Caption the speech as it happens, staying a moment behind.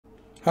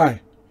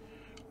Hi,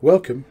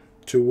 welcome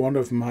to one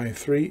of my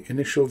 3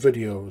 initial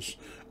videos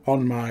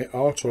on my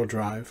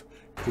AutoDrive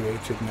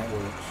created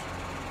networks.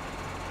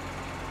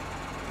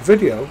 The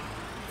video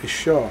is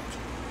short,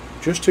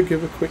 just to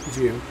give a quick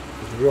view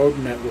of the road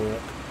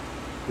network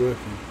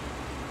working.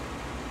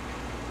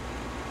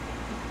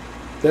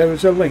 There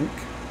is a link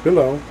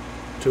below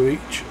to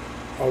each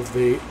of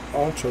the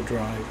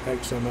AutoDrive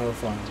XML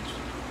files.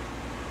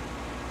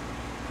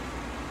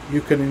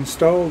 You can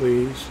install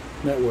these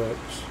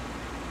networks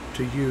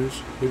to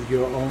use with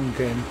your own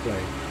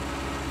gameplay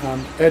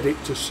and edit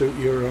to suit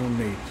your own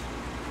needs.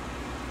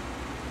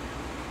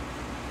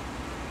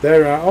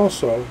 There are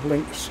also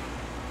links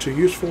to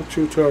useful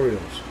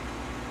tutorials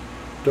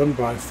done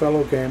by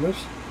fellow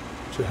gamers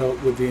to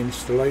help with the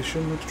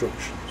installation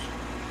instructions.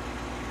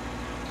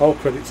 All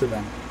credit to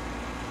them.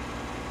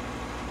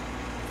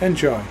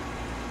 Enjoy.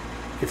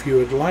 If you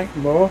would like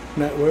more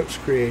networks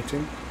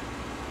creating,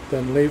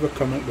 then leave a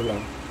comment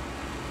below.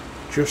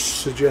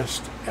 Just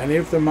suggest any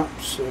of the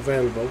maps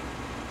available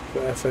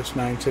for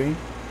FS19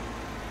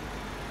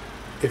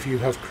 if you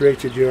have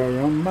created your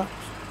own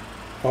maps,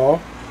 or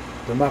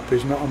the map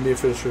is not on the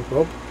official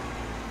hub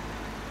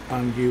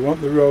and you want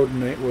the road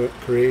network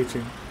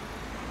creating,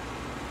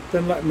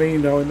 then let me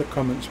know in the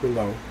comments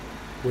below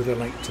with a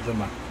link to the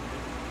map.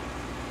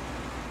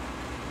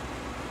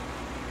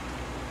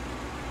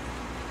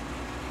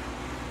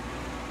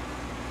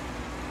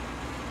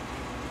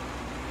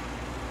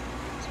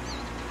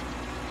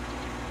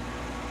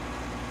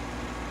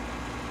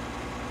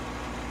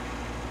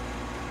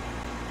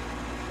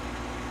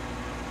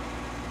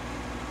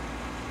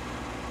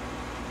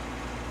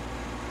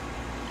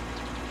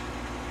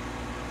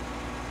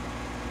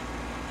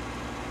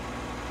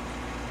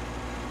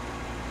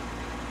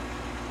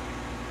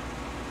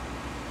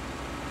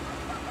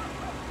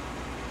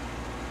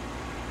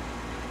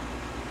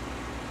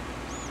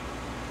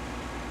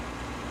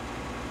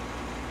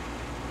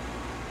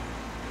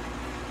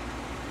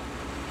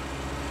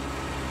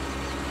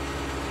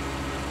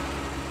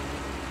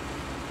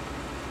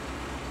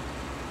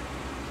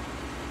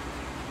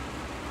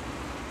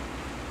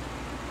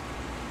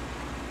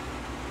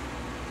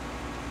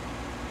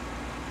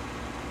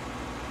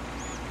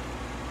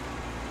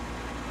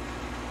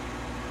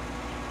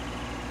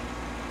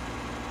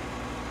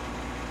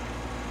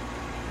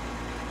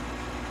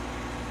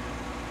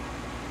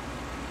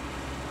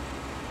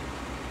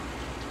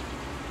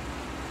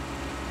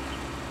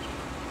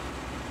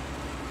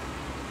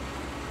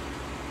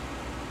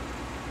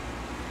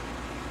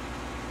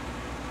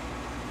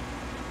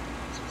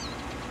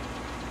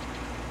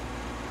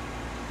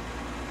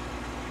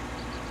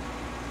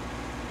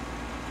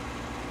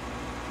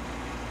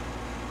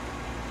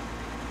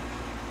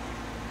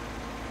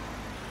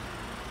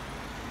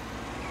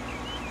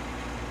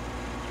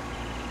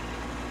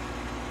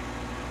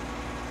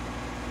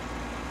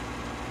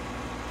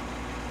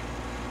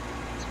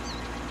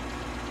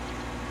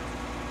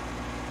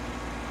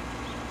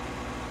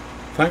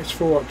 Thanks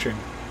for watching.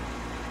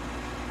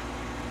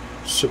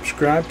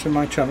 Subscribe to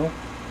my channel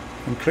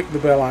and click the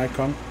bell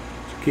icon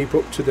to keep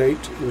up to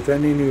date with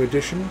any new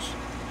additions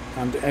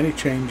and any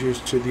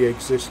changes to the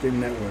existing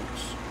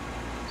networks.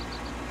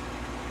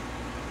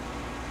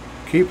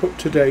 Keep up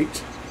to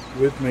date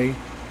with me,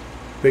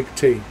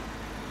 BigT,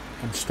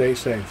 and stay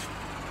safe.